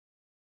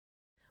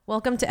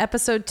Welcome to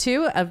episode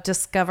 2 of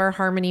Discover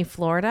Harmony,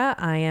 Florida.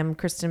 I am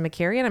Kristen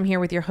McCary, and I'm here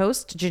with your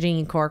host,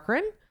 Janine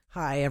Corcoran.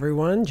 Hi,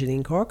 everyone.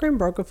 Janine Corcoran,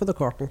 broker for the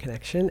Corcoran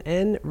Connection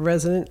and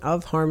resident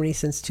of Harmony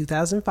since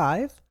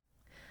 2005.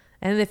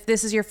 And if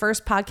this is your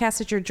first podcast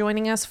that you're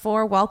joining us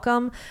for,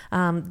 welcome.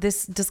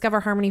 This Discover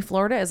Harmony,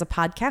 Florida is a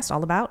podcast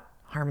all about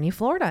Harmony,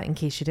 Florida, in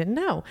case you didn't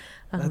know.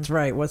 That's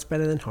right. What's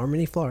better than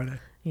Harmony, Florida?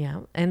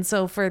 Yeah. And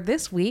so for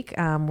this week,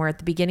 we're at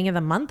the beginning of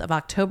the month of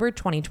October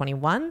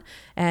 2021.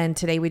 And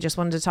today we just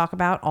wanted to talk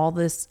about all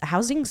this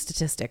housing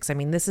statistics. I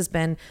mean,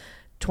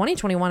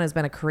 2021 has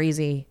been a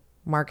crazy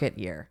market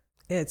year.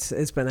 It's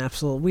been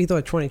absolute. We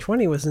thought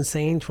 2020 was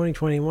insane.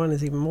 2021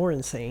 is even more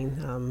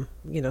insane.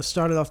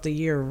 Started off the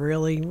year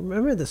really.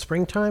 Remember the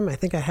springtime? I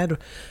think I had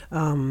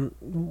not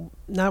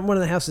one of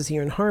the houses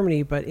here in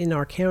Harmony, but in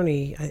our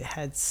county, I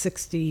had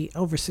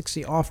over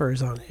 60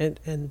 offers on it,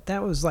 and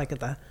that was like at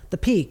the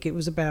peak. It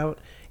was about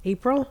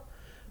April,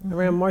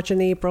 around March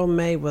and April.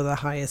 May were the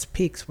highest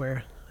peaks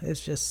where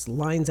it's just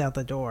lines out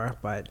the door,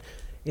 but.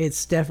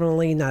 It's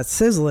definitely not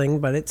sizzling,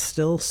 but it's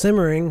still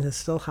simmering. It's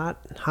still hot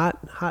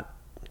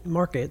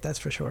market, that's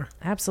for sure.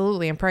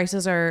 Absolutely. And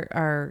prices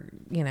are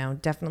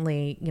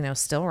definitely,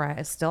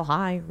 still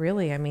high,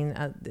 really. I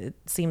mean, it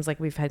seems like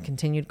we've had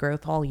continued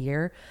growth all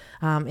year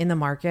in the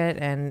market.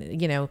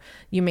 And,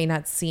 you may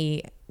not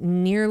see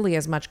nearly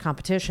as much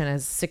competition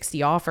as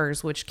 60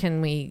 offers, which can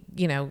we,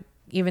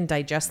 even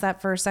digest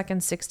that for a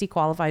second? 60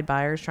 qualified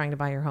buyers trying to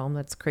buy your home.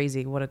 That's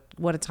crazy.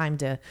 What a time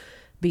to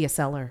be a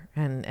seller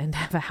and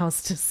have a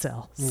house to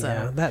sell.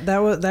 So yeah, that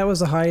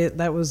was the highest.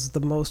 That was the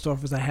most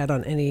offers I had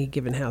on any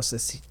given house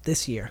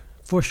this year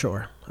for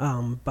sure.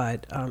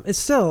 But it's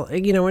still,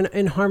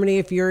 in Harmony,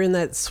 if you're in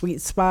that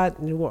sweet spot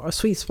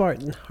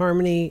in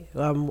Harmony,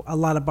 a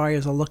lot of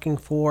buyers are looking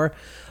for,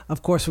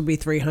 of course, would be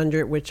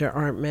 300, which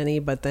aren't many,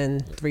 but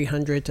then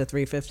 300 to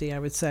 350, I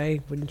would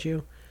say, wouldn't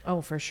you?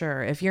 Oh, for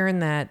sure. If you're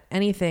in that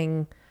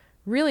anything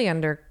really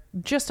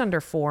just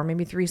under 4,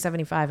 maybe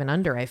 375 and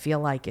under, I feel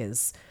like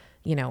is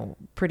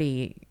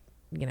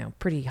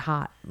pretty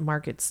hot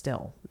market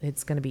still.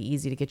 It's going to be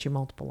easy to get you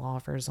multiple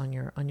offers on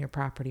your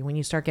property. When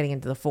you start getting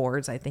into the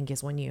 4s, I think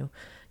is when you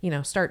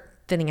start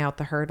thinning out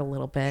the herd a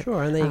little bit.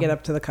 Sure. And then you get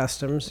up to the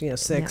customs,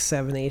 6,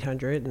 7,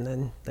 800, and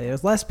then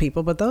there's less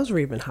people, but those are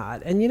even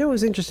hot. And what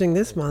was interesting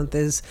this month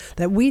is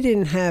that we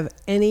didn't have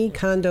any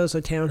condos or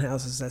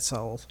townhouses that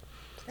sold.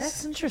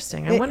 That's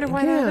interesting. I wonder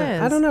why that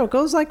is. I don't know. It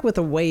goes like with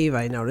a wave,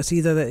 I notice.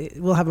 Either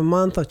we'll have a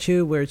month or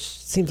two where it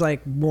seems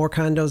like more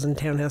condos and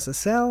townhouses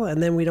sell,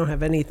 and then we don't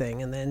have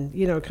anything. And then,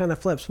 it kind of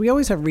flips. We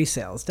always have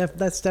resales.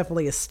 That's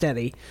definitely a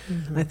steady,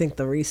 I think,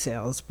 the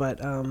resales.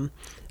 But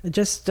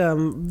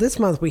this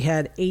month we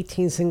had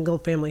 18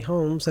 single-family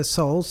homes that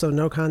sold, so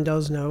no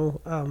condos,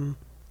 no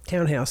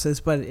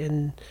townhouses. But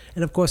and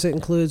of course it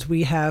includes,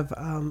 we have,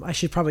 I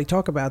should probably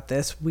talk about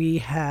this, we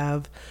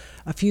have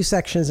a few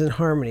sections in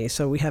Harmony.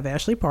 So we have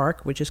Ashley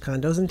Park, which is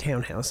condos and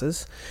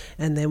townhouses.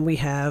 And then we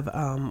have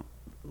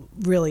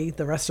really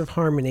the rest of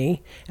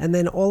Harmony. And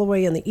then all the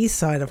way on the east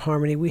side of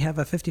Harmony, we have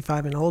a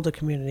 55 and older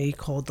community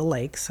called The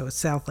Lake. So it's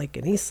South Lake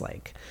and East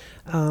Lake.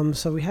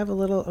 So we have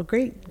a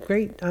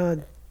great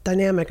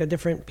dynamic of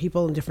different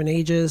people in different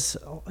ages,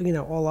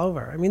 all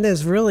over. I mean,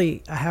 there's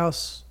really a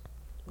house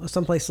or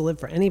someplace to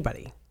live for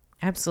anybody.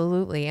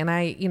 Absolutely. And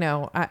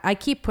I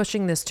keep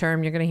pushing this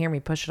term. You're going to hear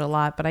me push it a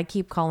lot, but I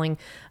keep calling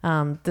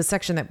the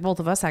section that both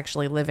of us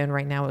actually live in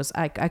right now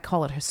I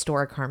call it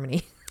historic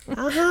Harmony.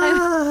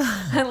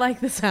 I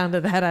like the sound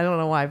of that. I don't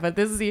know why, but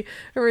this is the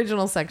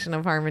original section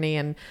of Harmony.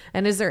 And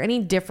is there any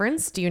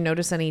difference? Do you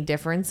notice any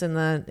difference in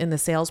the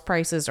sales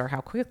prices, or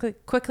how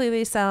quickly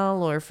they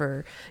sell, or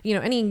for,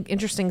 any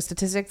interesting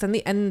statistics?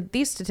 And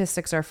these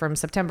statistics are from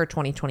September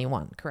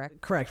 2021, correct?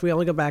 Correct. We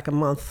only go back a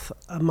month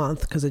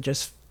because it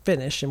just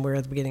finished and we're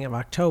at the beginning of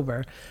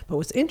October. But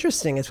what's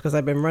interesting is, because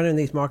I've been running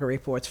these market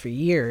reports for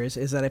years,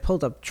 is that I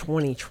pulled up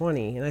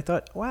 2020 and I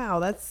thought, wow,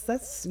 that's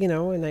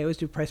and I always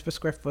do price per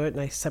square foot, and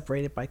I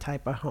separate it by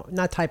type of home,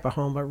 not type of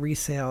home, but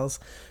resales,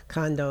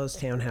 condos,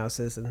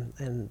 townhouses,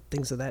 and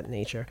things of that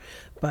nature.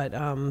 But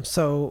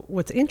so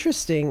what's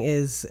interesting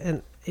is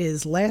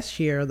last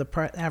year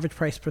the average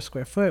price per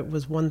square foot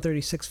was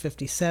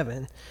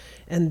 $136.57,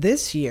 and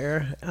this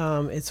year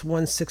it's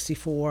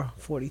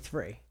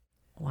 $164.43.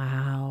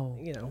 Wow.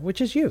 Which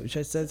is huge.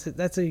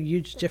 That's a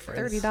huge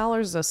difference.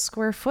 $30 a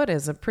square foot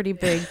is a pretty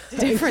big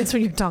difference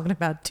when you're talking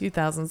about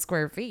 2,000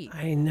 square feet.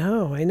 I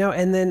know.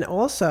 And then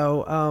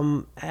also,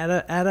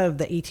 out of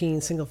the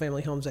 18 single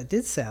family homes that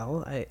did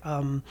sell,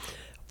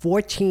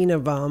 14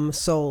 of them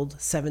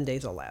sold 7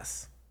 days or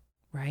less.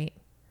 Right.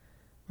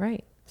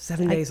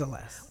 7 days or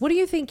less. What do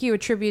you think you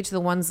attribute to the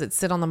ones that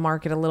sit on the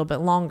market a little bit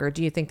longer?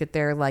 Do you think that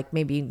they're like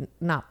maybe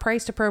not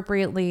priced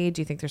appropriately?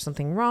 Do you think there's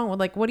something wrong?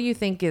 What do you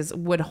think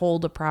would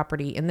hold a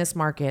property in this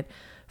market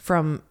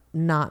from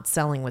not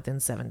selling within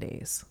 7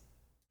 days?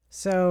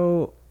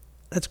 So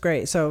that's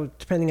great. So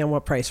depending on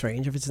what price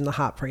range, if it's in the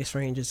hot price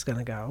range, it's going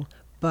to go.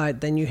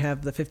 But then you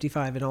have the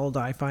 55 and older.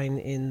 I find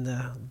in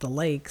the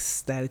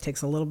lakes that it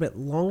takes a little bit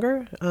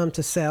longer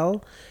to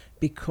sell,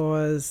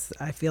 because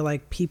I feel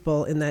like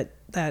people in that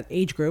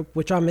age group,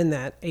 which I'm in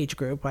that age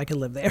group, I can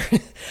live there,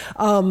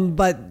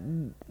 but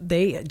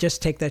they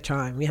just take their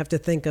time. You have to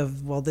think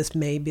of, well, this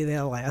may be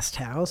their last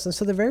house. And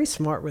so they're very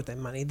smart with their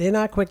money. They're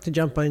not quick to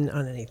jump in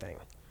on anything.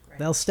 Right.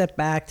 They'll step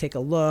back, take a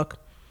look,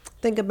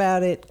 think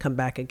about it, come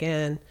back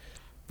again,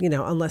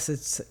 unless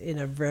it's in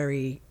a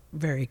very,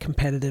 very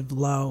competitive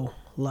low,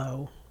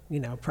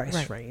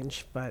 price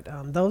range. But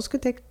those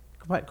could take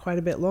quite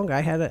a bit longer.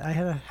 I had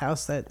a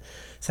house that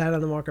sat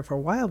on the market for a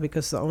while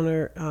because the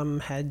owner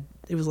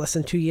it was less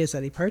than 2 years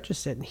that he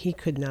purchased it, and he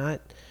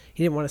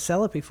didn't want to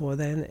sell it before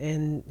then,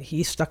 and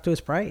he stuck to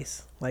his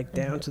price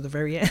down to the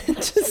very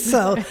end.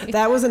 So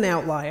that was an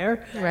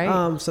outlier.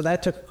 Right. So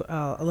that took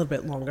a little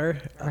bit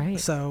longer. Right.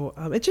 So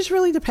it just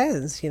really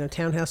depends.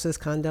 Townhouses,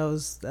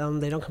 condos,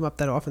 they don't come up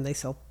that often. They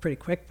sell pretty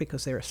quick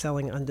because they were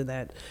selling under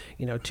that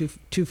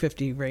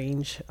 250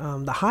 range.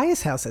 The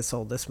highest house I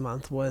sold this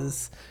month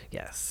was,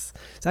 it's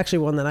actually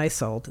one that I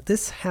sold.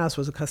 This house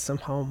is a custom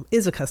home,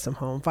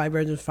 5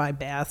 bedrooms, 5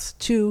 baths,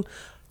 2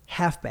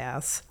 half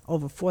baths,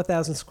 over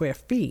 4,000 square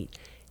feet.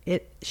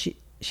 She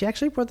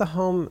actually bought the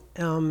home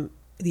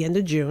the end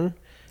of June,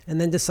 and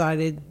then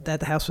decided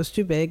that the house was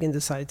too big and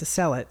decided to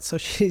sell it. So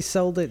she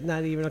sold it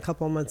not even a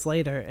couple of months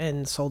later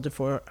and sold it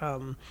for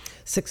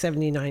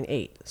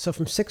 $679,800. So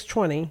from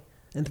 $620,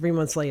 and 3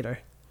 months later,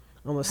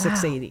 almost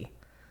 $680.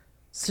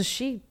 So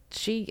she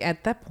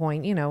at that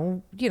point,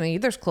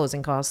 there's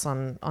closing costs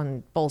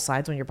on both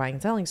sides when you're buying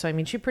and selling. So I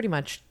mean, she pretty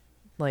much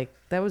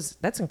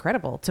that's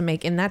incredible to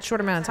make in that short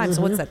amount of time.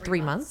 So what's that,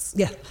 3 months?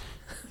 Yeah.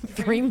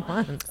 3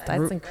 months.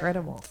 That's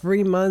incredible.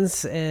 3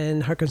 months,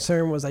 and her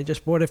concern was, I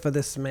just bought it for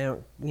this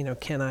amount.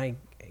 Can I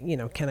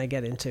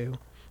get into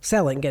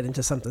selling, get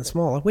into something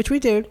smaller? Which we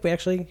did. We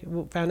actually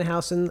found a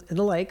house in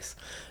the lakes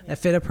that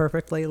fit her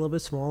perfectly, a little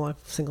bit smaller,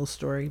 single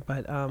story.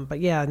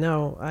 But yeah,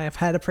 no, I've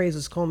had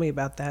appraisers call me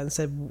about that and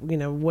said,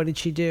 what did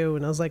she do?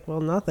 And I was like,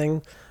 well,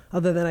 nothing,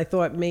 other than I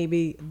thought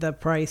maybe the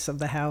price of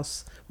the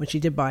house when she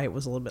did buy it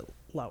was a little bit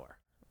lower.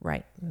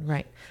 Right.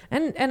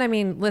 And I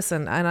mean,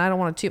 listen, and I don't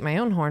want to toot my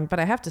own horn, but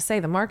I have to say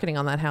the marketing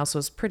on that house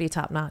was pretty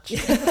top notch.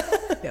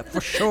 Yeah,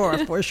 for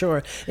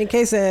sure. In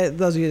case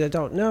those of you that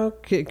don't know,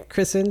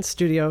 Kristen,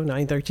 Studio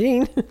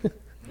 913.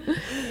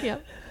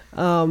 Yep.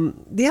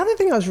 The other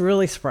thing I was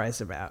really surprised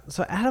about,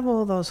 so out of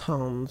all those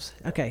homes,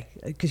 okay,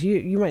 because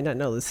you might not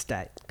know this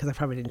stat, because I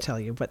probably didn't tell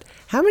you, but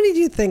how many do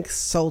you think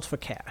sold for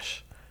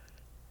cash?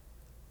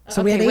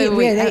 So okay,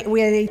 we had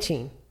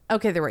 18.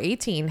 Okay, there were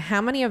 18.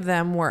 How many of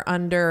them were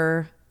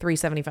under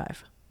 $375?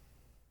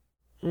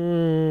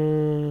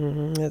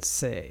 Let's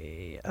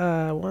see.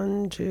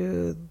 1,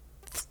 2,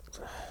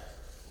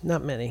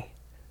 not many.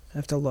 I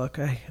have to look.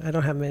 I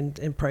don't have them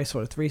in price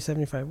order.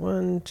 375.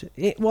 1, 2,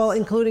 well,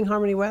 including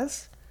Harmony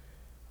West.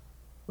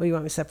 Or you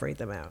want me to separate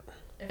them out?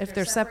 If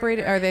they're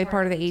separated, are they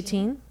part of the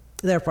 18?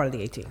 They're part of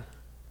the 18.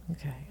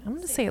 Okay, I'm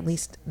going to say at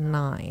least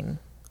 9.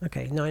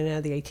 Okay, 9 out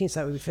of the 18, so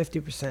that would be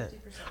 50%.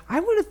 I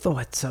would have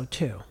thought so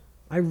too.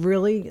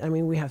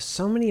 We have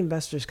so many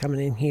investors coming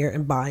in here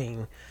and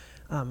buying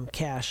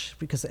cash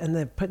and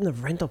they're putting the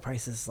rental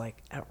prices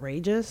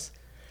outrageous.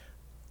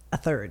 A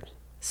third,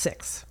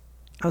 6.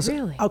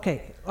 Really?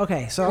 Okay.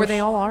 So were they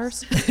all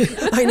ours?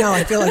 I know.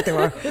 I feel like they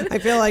were. I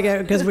feel like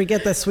because we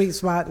get the sweet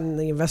spot and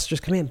the investors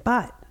come in.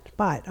 But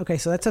okay,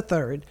 so that's a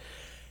third.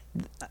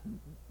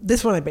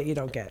 This one I bet you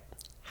don't get.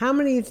 How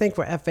many do you think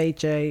were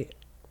FHA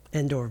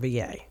and/or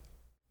VA?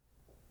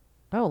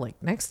 Oh,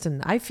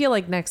 I feel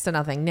like next to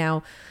nothing.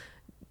 Now,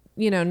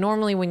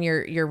 normally when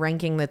you're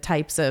ranking the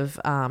types of,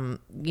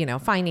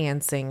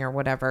 financing or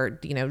whatever,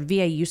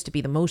 VA used to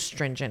be the most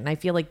stringent. And I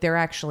feel like they're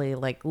actually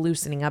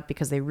loosening up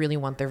because they really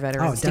want their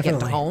veterans to get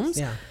into homes.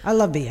 Yeah. I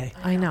love VA.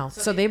 I know.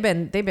 So they've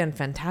been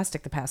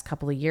fantastic the past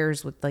couple of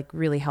years with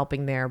really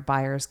helping their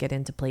buyers get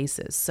into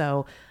places.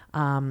 So,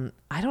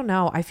 I don't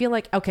know. I feel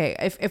like, okay,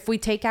 if we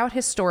take out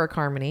historic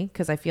Harmony,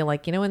 because I feel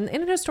like, in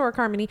an historic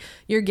Harmony,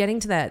 you're getting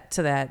to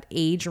that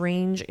age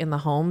range in the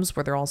homes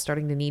where they're all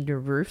starting to need new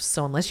roofs.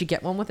 So unless you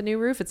get one with a new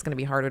roof, it's going to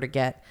be harder to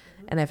get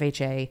an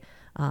FHA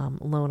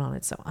loan on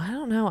it. So I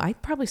don't know.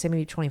 I'd probably say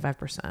maybe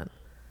 25%.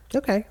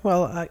 Okay.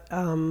 Well,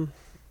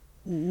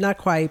 not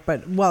quite,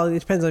 but it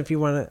depends on if you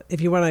want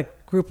to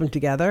group them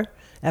together.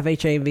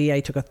 FHA and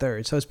VA took a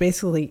third. So it's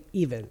basically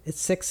even.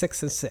 It's 6,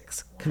 6, and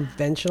 6.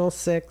 Conventional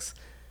 6.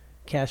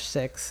 Cash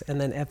 6, and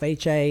then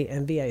FHA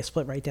and VA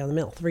split right down the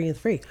middle, 3 and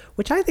 3,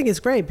 which I think is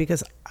great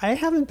because I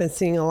haven't been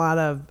seeing a lot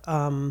of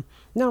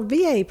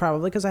VA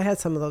probably because I had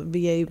some of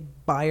the VA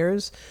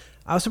buyers.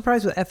 I was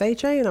surprised with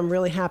FHA, and I'm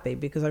really happy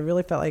because I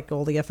really felt like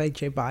all the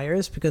FHA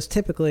buyers, because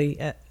typically,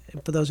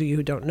 for those of you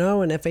who don't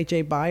know, an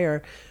FHA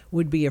buyer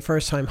would be a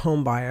first-time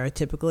home buyer.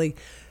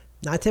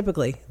 Not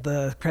typically,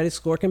 the credit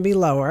score can be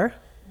lower,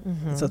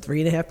 so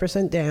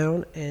 3.5%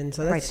 down, and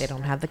so that's right. They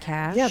don't have the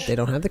cash. Yeah, they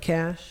don't have the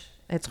cash.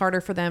 It's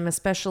harder for them,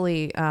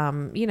 especially,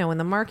 in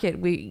the market,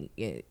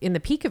 in the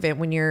peak of it,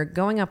 when you're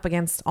going up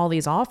against all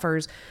these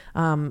offers,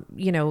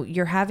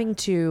 you're having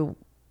to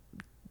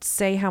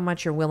say how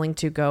much you're willing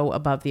to go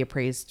above the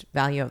appraised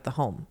value of the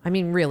home. I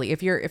mean, really,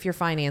 if you're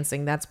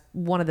financing, that's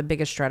one of the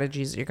biggest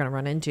strategies that you're going to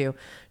run into,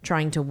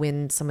 trying to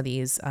win some of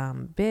these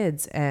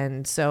bids.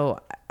 And so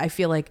I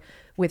feel like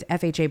with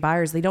FHA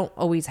buyers, they don't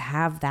always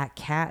have that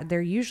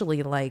they're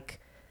usually like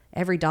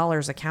every dollar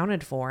is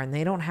accounted for, and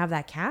they don't have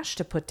that cash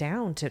to put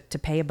down to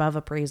pay above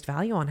appraised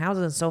value on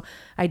houses. So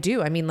I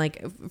do. I mean,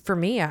 like for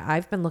me,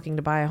 I've been looking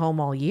to buy a home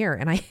all year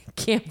and I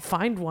can't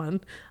find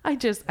one. I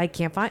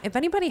can't find. If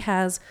anybody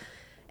has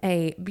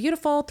a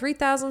beautiful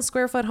 3,000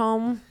 square foot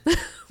home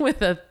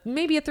with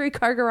maybe a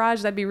 3-car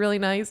garage, that'd be really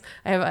nice.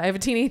 I have a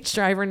teenage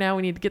driver now.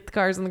 We need to get the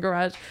cars in the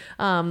garage.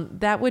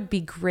 That would be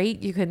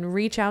great. You can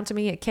reach out to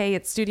me at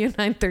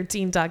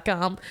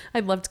studio913.com.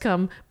 I'd love to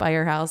come by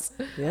your house.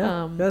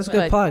 Yeah, that's a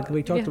good plug.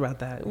 We talked about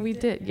that. We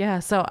did.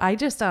 Yeah. So I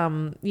just,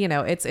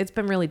 it's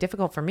been really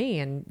difficult for me,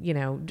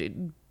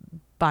 and,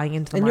 buying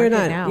into the market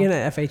now. You're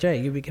not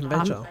FHA, you'd be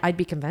conventional. I'd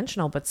be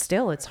conventional, but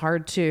still it's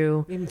hard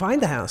to even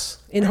find the house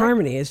in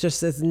Harmony. It's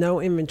just, there's no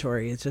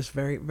inventory. It's just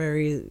very,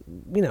 very,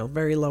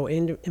 very low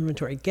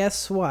inventory.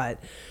 Guess what?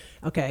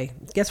 Okay.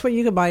 Guess what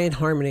you could buy in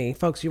Harmony?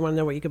 Folks, you want to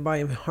know what you could buy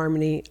in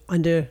Harmony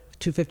under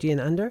 $250 and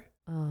under?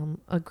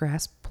 A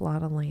grass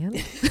plot of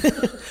land.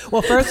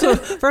 Well, first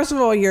of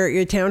all, your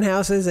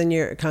townhouses and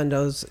your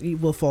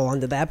condos will fall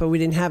under that, but we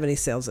didn't have any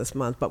sales this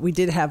month. But we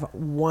did have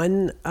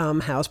one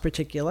house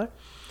particular.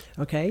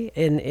 Okay,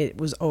 and it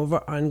was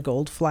over on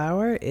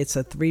Goldflower. It's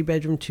a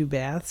 3-bedroom,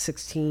 2-bath,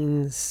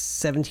 17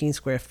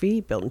 square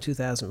feet, built in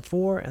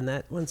 2004, and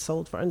that one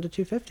sold for under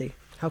 $250.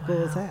 How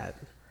cool is that?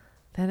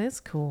 That is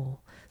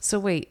cool. So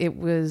wait, it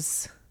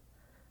was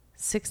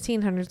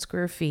 1,600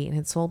 square feet and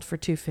it sold for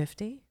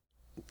 $250?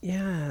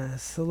 Yeah.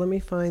 So let me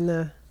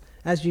find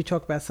as you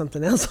talk about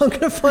something else, I'm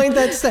going to find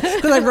that stuff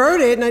because I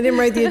wrote it and I didn't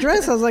write the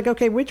address. I was like,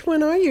 okay, which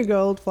one are you,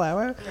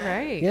 Goldflower?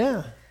 Right.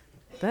 Yeah.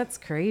 That's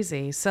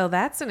crazy. So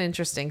that's an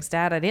interesting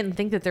stat. I didn't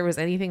think that there was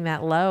anything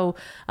that low,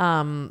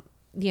 in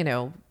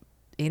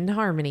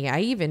Harmony. I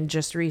even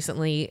just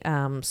recently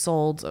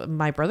sold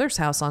my brother's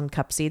house on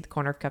Cupseed, the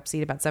corner of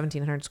Cupseed, about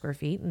 1,700 square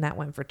feet, and that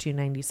went for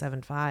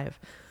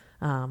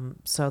 $297,500.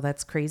 So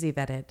that's crazy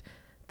that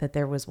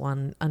there was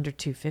one under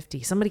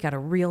 $250. Somebody got a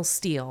real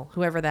steal,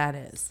 whoever that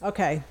is.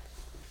 Okay.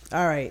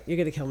 All right. You're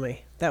going to kill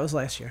me. That was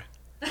last year.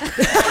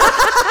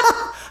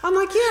 I'm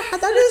like, yeah,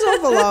 that is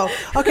awful low.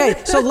 Okay,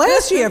 so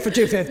last year for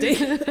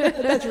 $250.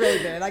 That's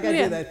really bad. I got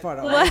to do that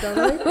photo. Right, don't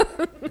I?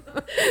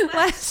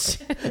 Last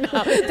year.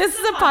 No, this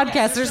is a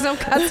podcast. There's no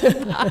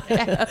cussing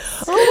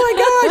podcast. Oh my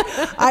God.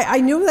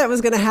 I knew that was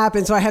going to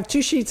happen. So I have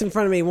 2 sheets in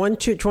front of me, one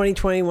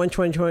 2020, one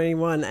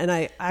 2021. And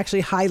I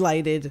actually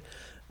highlighted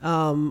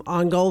on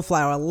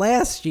Goldflower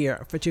last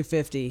year for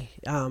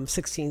 $250,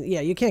 16. Yeah,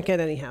 you can't get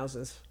any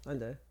houses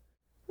under.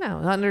 No,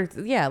 under.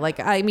 Yeah,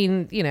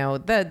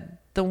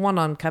 the one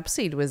on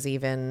Cupseed was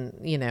even,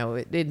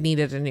 it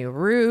needed a new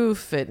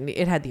roof.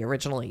 It had the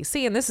original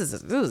AC, and this is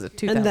a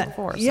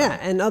 2004. Yeah,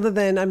 and other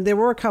than there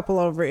were a couple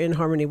over in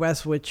Harmony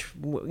West, which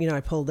I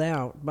pulled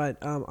out,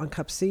 but on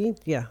Cupseed,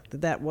 yeah,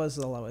 that was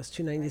the lowest,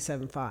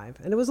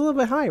 $297,500, and it was a little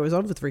bit higher. It was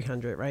over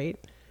 $300, right?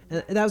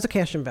 And that was a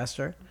cash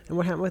investor. And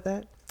what happened with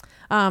that?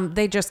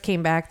 They just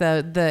came back,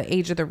 the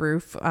age of the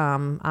roof,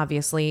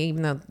 obviously,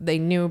 even though they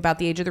knew about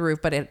the age of the roof,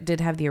 but it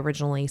did have the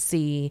original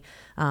AC.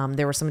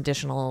 There were some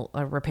additional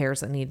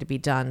repairs that needed to be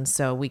done.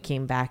 So we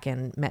came back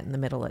and met in the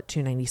middle at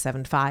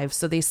 $297,500.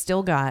 So they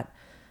still got,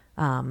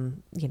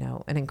 an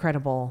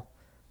incredible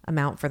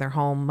amount for their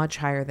home, much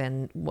higher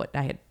than what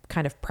I had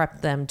kind of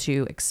prepped them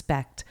to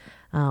expect.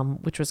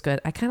 Which was good.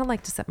 I kind of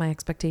like to set my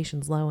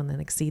expectations low and then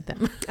exceed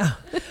them.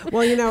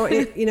 Well, in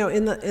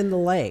the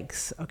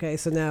lakes. Okay,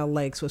 so now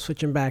lakes. We're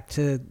switching back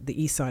to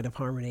the east side of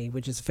Harmony,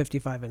 which is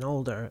 55 and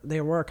older.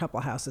 There were a couple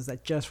of houses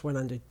that just went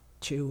under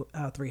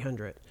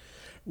 $300.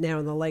 Now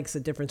in the lakes,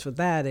 the difference with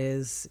that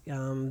is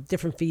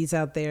different fees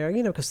out there.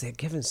 Because they're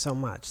given so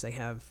much. They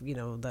have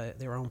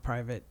their own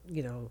private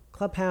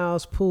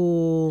clubhouse,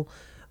 pool.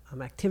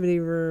 Activity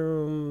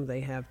room, they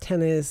have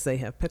tennis, they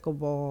have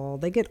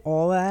pickleball, they get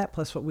all that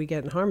plus what we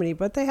get in Harmony,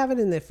 but they have it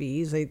in their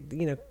fees. They,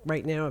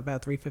 right now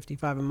about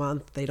 $355 a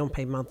month. They don't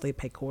pay monthly,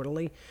 pay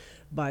quarterly.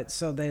 But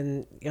so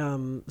then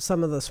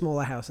some of the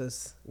smaller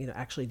houses,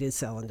 actually did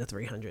sell under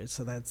 $300.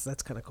 So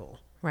that's kind of cool.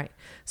 Right.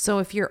 So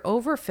if you're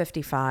over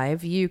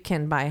 55, you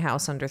can buy a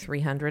house under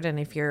 $300, and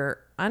if you're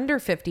under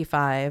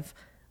 55,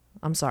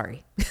 I'm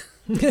sorry.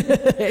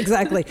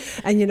 Exactly.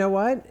 And you know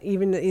what?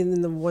 Even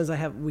in the ones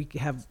we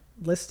have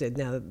listed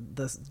now,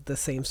 the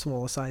same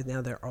smaller size,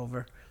 now they're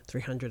over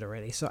 300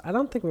 already. So I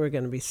don't think we're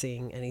going to be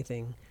seeing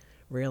anything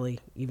really,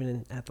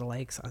 even at the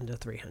lakes, under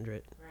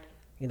 300.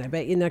 Right. I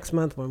bet you next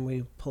month when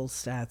we pull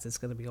stats, it's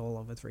going to be all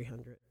over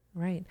 300.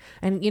 Right.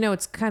 And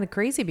it's kind of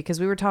crazy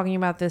because we were talking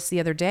about this the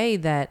other day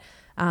that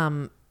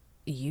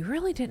you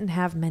really didn't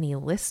have many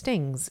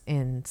listings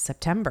in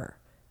September.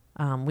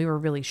 We were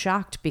really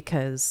shocked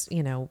because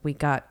we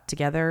got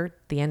together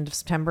the end of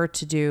September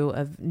to do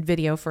a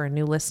video for a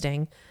new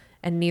listing,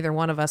 and neither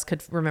one of us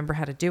could remember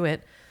how to do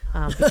it.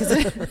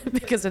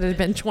 because it had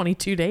been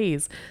 22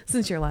 days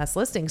since your last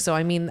listing. So,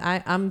 I mean,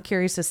 I'm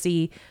curious to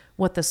see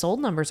what the sold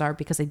numbers are,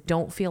 because I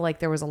don't feel like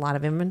there was a lot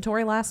of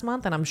inventory last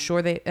month, and I'm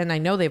sure and I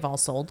know they've all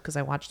sold because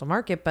I watched the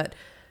market, but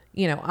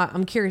you know,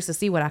 I'm curious to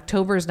see what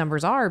October's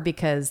numbers are,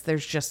 because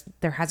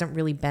there hasn't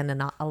really been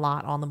a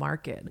lot on the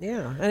market.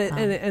 Yeah.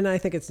 And I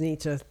think it's neat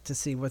to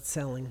see what's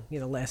selling,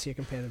 you know, last year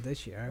compared to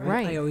this year.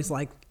 Right. I always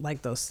like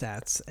those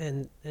stats,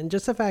 and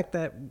just the fact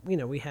that, you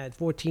know, we had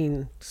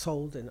 14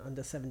 sold in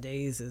under 7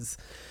 days is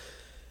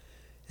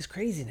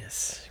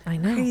craziness. I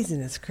know.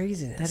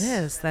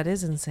 Craziness. That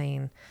is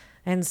insane.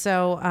 And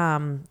so,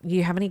 do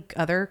you have any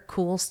other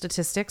cool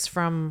statistics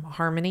from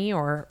Harmony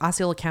or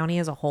Osceola County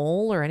as a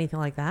whole, or anything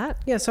like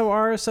that? Yeah. So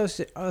our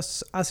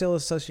Osceola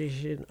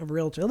Association of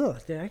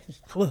Realtors.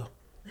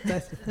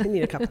 I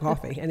need a cup of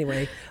coffee.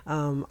 Anyway,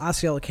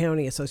 Osceola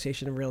County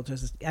Association of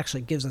Realtors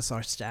actually gives us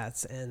our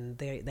stats, and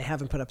they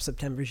haven't put up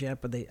September's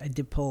yet, but I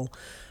did pull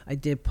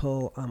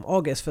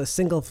August for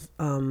single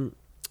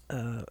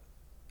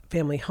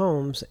family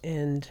homes.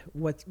 And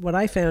what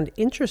I found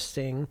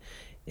interesting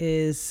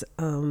is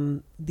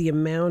the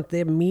amount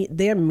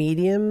their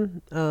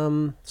median,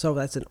 so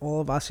that's in all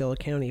of Osceola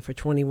County for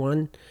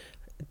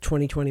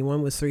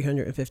 2021 was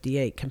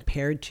 358,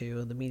 compared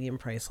to the median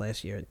price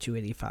last year at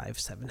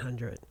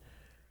 285,700.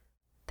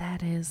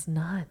 That is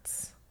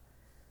nuts.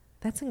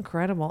 That's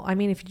incredible. I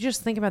mean, if you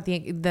just think about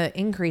the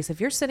increase, if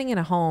you're sitting in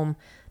a home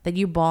that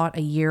you bought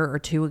a year or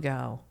two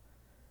ago,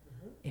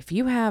 if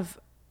you have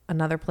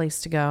another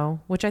place to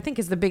go, which I think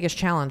is the biggest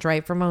challenge,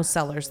 right? For most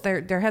sellers,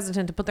 they're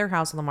hesitant to put their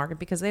house on the market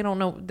because they don't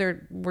know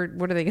where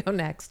do they go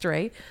next,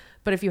 right?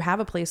 But if you have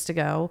a place to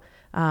go,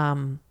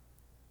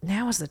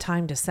 now is the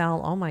time to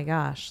sell. Oh my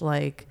gosh,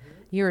 like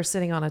you're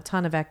sitting on a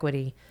ton of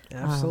equity.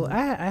 Absolutely.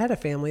 I had a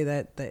family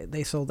that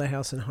they sold their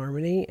house in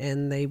Harmony,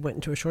 and they went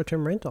into a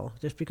short-term rental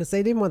just because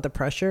they didn't want the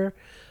pressure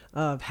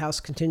of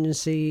house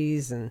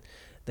contingencies, and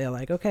they're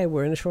like, okay,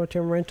 we're in a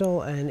short-term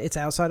rental, and it's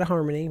outside of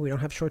Harmony. We don't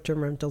have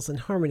short-term rentals in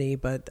Harmony,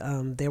 but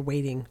they're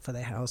waiting for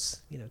their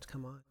house, you know, to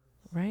come on.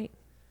 Right.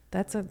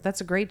 That's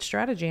a great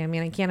strategy. I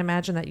mean, I can't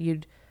imagine that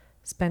you'd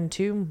spend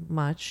too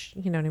much.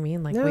 You know what I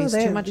mean? Like waste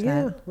too much.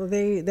 Yeah. That. Well,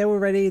 they were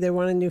ready. They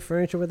wanted new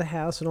furniture with the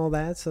house and all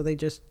that, so they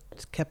just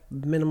kept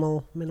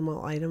minimal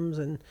items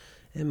and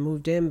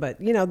moved in.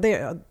 But you know,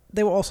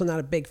 they were also not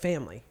a big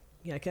family.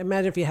 Yeah, I can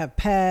imagine if you have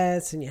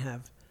pets and you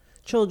have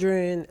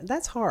children,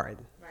 that's hard.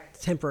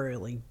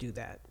 Temporarily do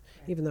that,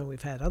 even though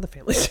we've had other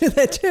families do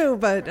that too,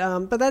 but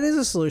that is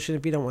a solution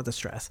if you don't want the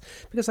stress,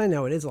 because I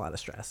know it is a lot of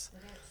stress.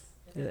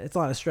 It's a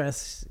lot of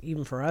stress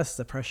even for us,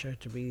 the pressure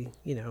to be,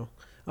 you know,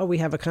 oh, we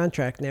have a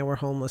contract, now we're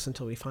homeless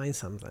until we find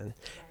something.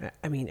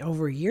 I mean,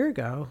 over a year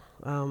ago,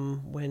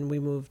 when we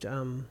moved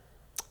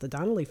the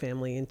Donnelly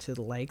family into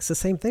the Lakes, the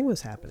same thing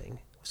was happening.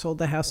 Sold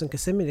the house in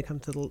Kissimmee to come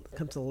to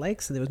the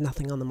Lakes, and there was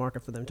nothing on the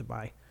market for them to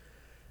buy.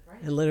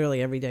 And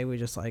literally every day we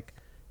just like,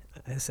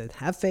 I said,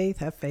 have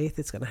faith,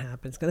 it's going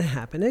to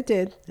happen. It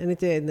did. And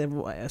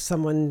then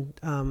someone,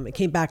 it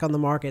came back on the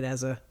market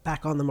as a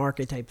back on the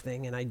market type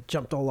thing, and I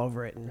jumped all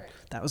over it, and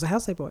that was the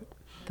house they bought.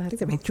 I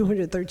think they made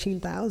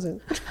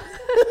 $213,000.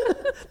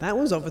 That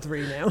one's over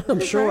 3 now,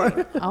 I'm sure.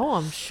 Right. Oh,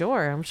 I'm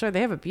sure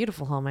they have a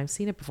beautiful home. I've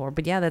seen it before,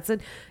 but yeah, that's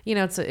it. You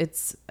know,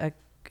 it's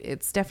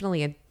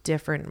definitely a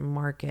different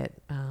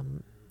market.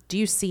 Do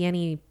you see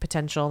any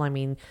potential? I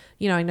mean,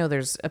 you know, I know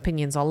there's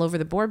opinions all over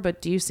the board,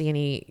 but do you see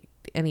any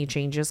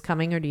changes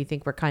coming, or do you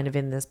think we're kind of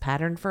in this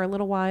pattern for a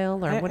little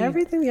while? Or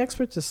everything the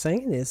experts are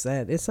saying is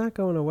that it's not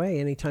going away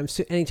anytime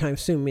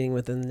soon, meaning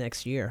within the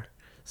next year.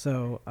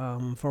 So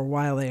for a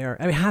while there,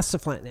 I mean, it has to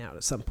flatten out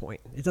at some point.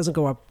 It doesn't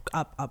go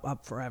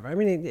up forever. I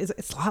mean,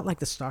 it's a lot like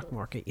the stock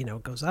market. You know,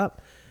 it goes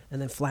up and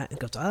then flat, it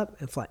goes up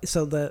and flat.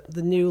 So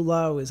the new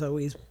low is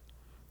always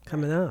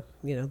coming up.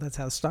 You know, that's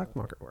how the stock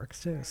market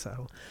works too.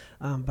 So,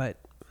 but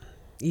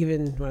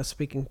even when I was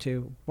speaking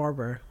to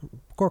Barbara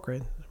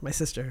Corcoran, my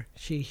sister,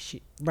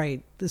 she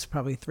right, this is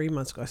probably 3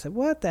 months ago, I said,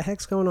 what the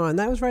heck's going on?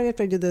 That was right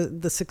after I did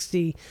the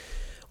 60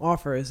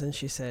 offers, and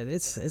she said,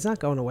 it's not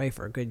going away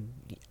for a good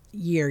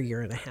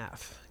year and a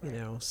half, you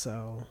know.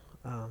 So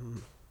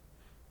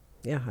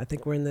yeah, I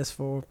think we're in this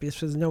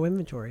because there's no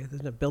inventory.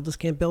 There's no builders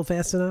can't build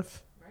fast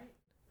enough.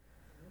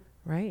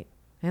 Right.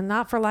 And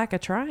not for lack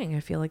of trying. I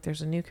feel like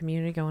there's a new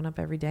community going up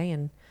every day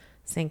in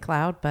St.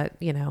 Cloud, but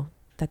you know,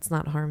 that's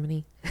not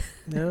Harmony.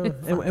 No,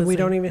 and we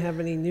don't even have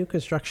any new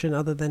construction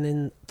other than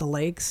in the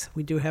Lakes.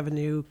 We do have a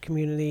new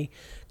community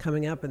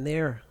coming up, and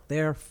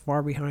they're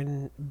far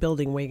behind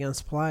building Wagon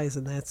Supplies,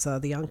 and that's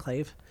the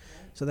Enclave.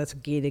 So that's a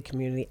gated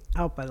community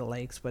out by the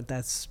Lakes, but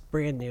that's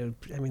brand new.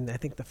 I mean, I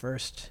think the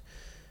first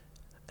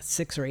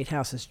 6 or 8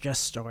 houses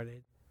just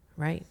started.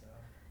 Right.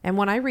 And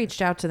when I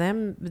reached out to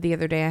them the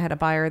other day, I had a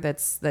buyer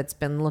that's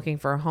been looking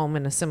for a home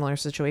in a similar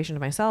situation to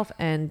myself,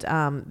 and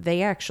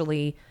they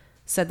actually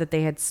said that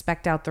they had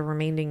spec'd out the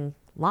remaining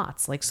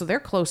lots. Like, so they're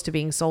close to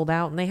being sold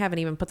out, and they haven't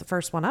even put the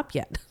first one up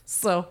yet.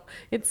 So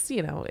it's,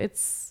 you know,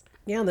 it's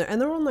Yeah,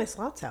 and they're all nice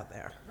lots out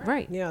there.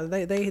 Right. Yeah,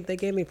 they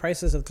gave me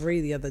prices of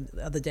 3 the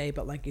other day,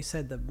 but like you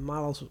said, the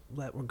models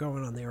that were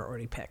going on there are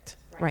already picked.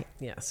 Right.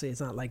 Yeah, so it's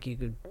not like you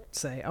could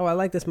say, "Oh, I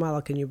like this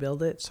model. Can you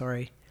build it?"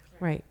 Sorry.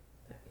 Right.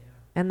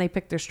 And they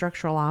pick their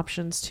structural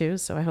options too.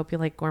 So I hope you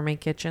like gourmet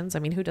kitchens. I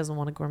mean, who doesn't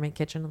want a gourmet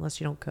kitchen unless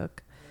you don't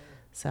cook?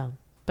 So,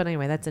 but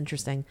anyway, that's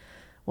interesting.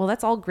 Well,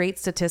 that's all great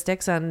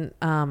statistics. And,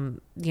 I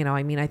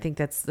mean, I think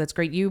that's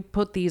great. You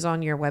put these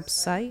on your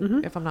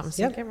website, if I'm not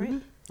mistaken,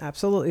 right?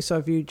 Absolutely. So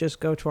if you just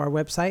go to our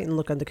website and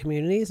look under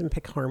communities and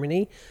pick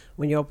Harmony,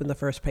 when you open the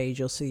first page,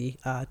 you'll see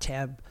a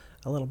tab,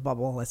 a little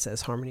bubble that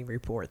says Harmony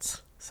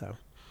Reports. So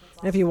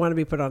and if you want to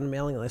be put on the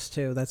mailing list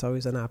too, that's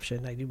always an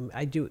option.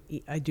 I do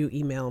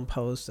email and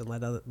post and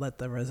let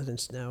the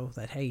residents know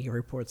that, hey, your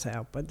report's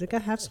out, but they got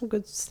to have some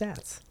good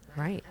stats.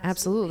 Right.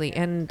 Absolutely.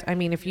 And I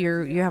mean, if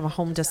you have a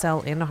home to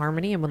sell in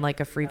Harmony and would like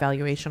a free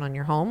valuation on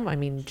your home, I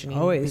mean,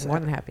 Janine would be more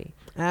than happy.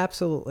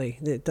 Absolutely.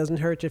 It doesn't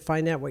hurt to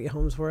find out what your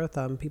home's worth.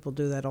 People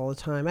do that all the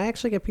time. I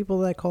actually get people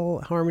that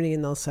call Harmony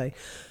and they'll say,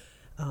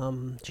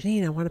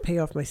 Janine, I want to pay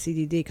off my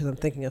CDD because I'm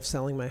thinking of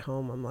selling my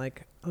home. I'm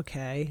like,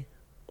 okay,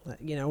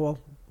 well,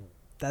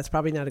 that's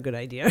probably not a good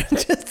idea.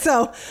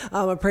 So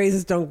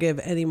appraisers don't give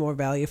any more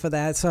value for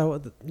that.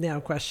 So now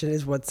the question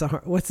is, what's a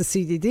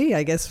CDD?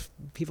 I guess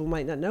people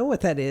might not know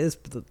what that is,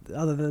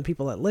 other than the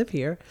people that live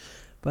here.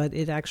 But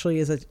it actually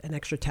is an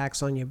extra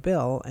tax on your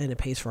bill, and it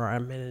pays for our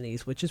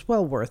amenities, which is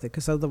well worth it,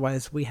 because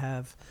otherwise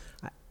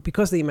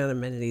because of the amount of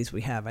amenities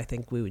we have, I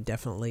think we would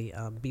definitely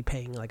be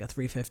paying like a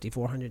 $350,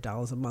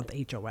 $400 a month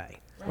HOA.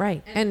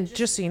 Right. And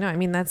just so you know, I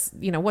mean, that's,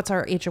 what's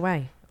our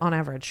HOA on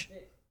average?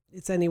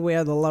 It's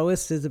anywhere. The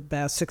lowest is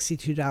about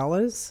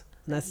 $62.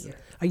 And that's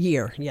a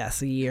year.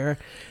 Yes, a year.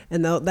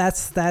 And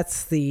that's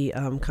the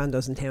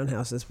condos and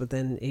townhouses. But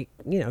then it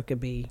could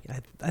be.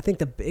 I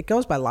think it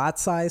goes by lot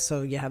size.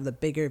 So you have the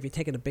bigger. If you're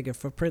taking a bigger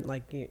footprint,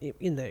 like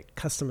in the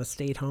custom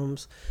estate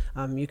homes,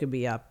 you could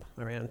be up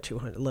around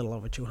 200, a little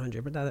over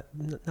 200, but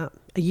not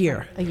a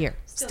year. A year,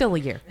 still a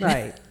year.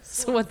 Right.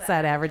 So what's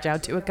that average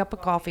out to? A cup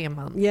of coffee a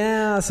month.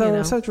 Yeah. So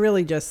it's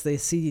really just the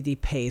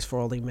CDD pays for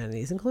all the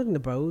amenities, including the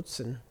boats,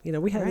 and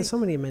we have so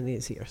many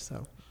amenities here.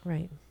 So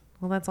right.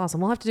 Well, that's awesome.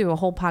 We'll have to do a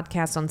whole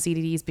podcast on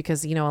CDDs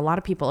because, a lot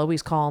of people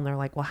always call and they're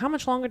like, well, how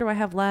much longer do I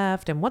have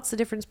left? And what's the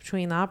difference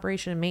between the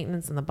operation and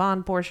maintenance and the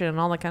bond portion and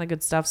all that kind of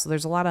good stuff. So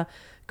there's a lot of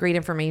great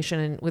information.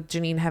 And with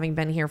Janine having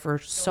been here for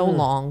so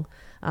long,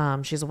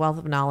 she has a wealth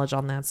of knowledge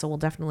on that. So we'll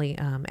definitely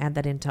add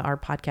that into our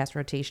podcast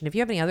rotation. If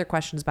you have any other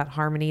questions about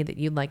Harmony that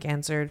you'd like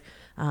answered,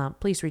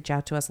 please reach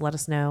out to us. Let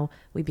us know.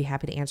 We'd be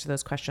happy to answer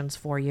those questions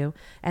for you.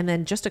 And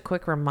then just a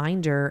quick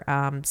reminder,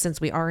 since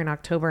we are in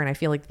October and I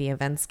feel like the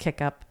events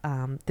kick up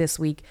this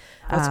week.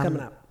 What's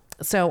coming up?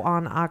 So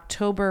on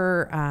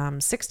October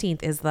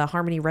 16th is the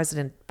Harmony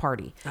Resident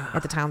Party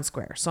at the Town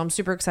Square. So I'm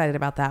super excited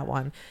about that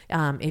one.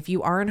 If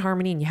you are in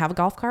Harmony and you have a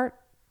golf cart,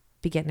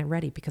 be getting it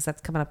ready because that's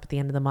coming up at the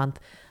end of the month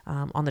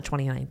on the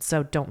 29th.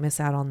 So don't miss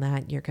out on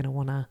that. You're going to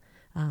want to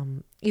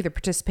either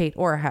participate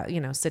or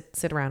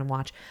sit around and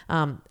watch.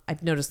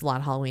 I've noticed a lot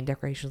of Halloween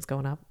decorations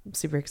going up. I'm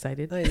super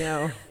excited. I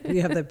know.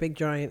 You have that big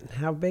giant,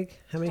 how big?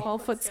 How many?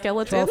 12-foot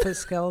skeleton. 12-foot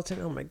skeleton.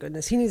 Oh my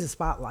goodness. He needs a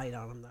spotlight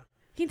on him though.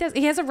 He does.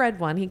 He has a red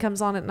one. He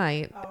comes on at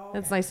night. Oh,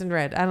 it's nice and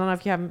red. I don't know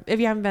if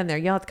you haven't been there,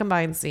 you'll have to come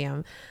by and see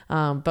him.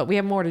 But we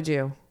have more to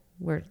do.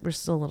 We're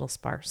still a little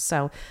sparse.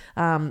 So,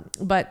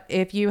 but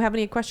if you have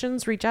any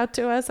questions, reach out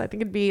to us. I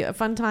think it'd be a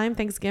fun time.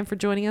 Thanks again for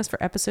joining us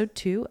for episode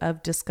 2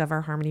 of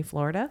Discover Harmony,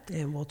 Florida.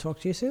 And we'll talk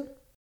to you soon.